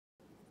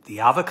The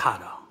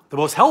avocado, the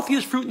most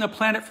healthiest fruit on the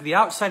planet for the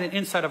outside and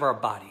inside of our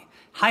body.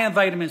 High in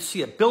vitamin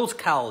C, it builds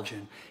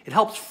collagen. It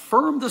helps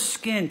firm the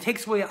skin,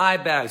 takes away eye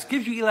bags,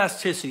 gives you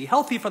elasticity,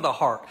 healthy for the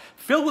heart.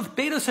 Filled with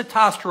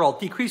beta-sitosterol,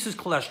 decreases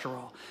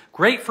cholesterol.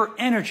 Great for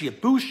energy,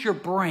 it boosts your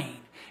brain.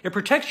 It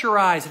protects your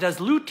eyes. It has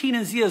lutein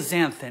and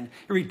zeaxanthin.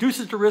 It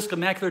reduces the risk of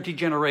macular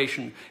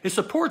degeneration. It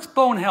supports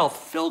bone health,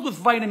 filled with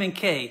vitamin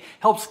K.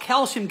 Helps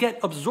calcium get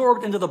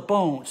absorbed into the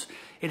bones.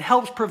 It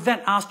helps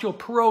prevent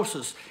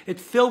osteoporosis.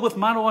 It's filled with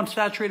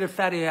monounsaturated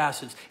fatty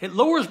acids. It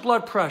lowers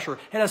blood pressure.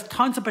 It has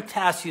tons of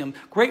potassium,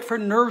 great for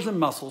nerves and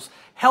muscles.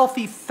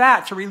 Healthy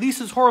fats. It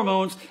releases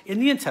hormones in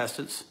the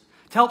intestines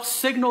to help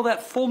signal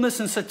that fullness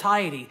and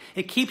satiety.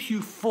 It keeps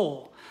you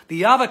full.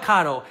 The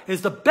avocado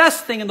is the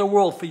best thing in the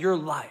world for your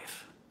life.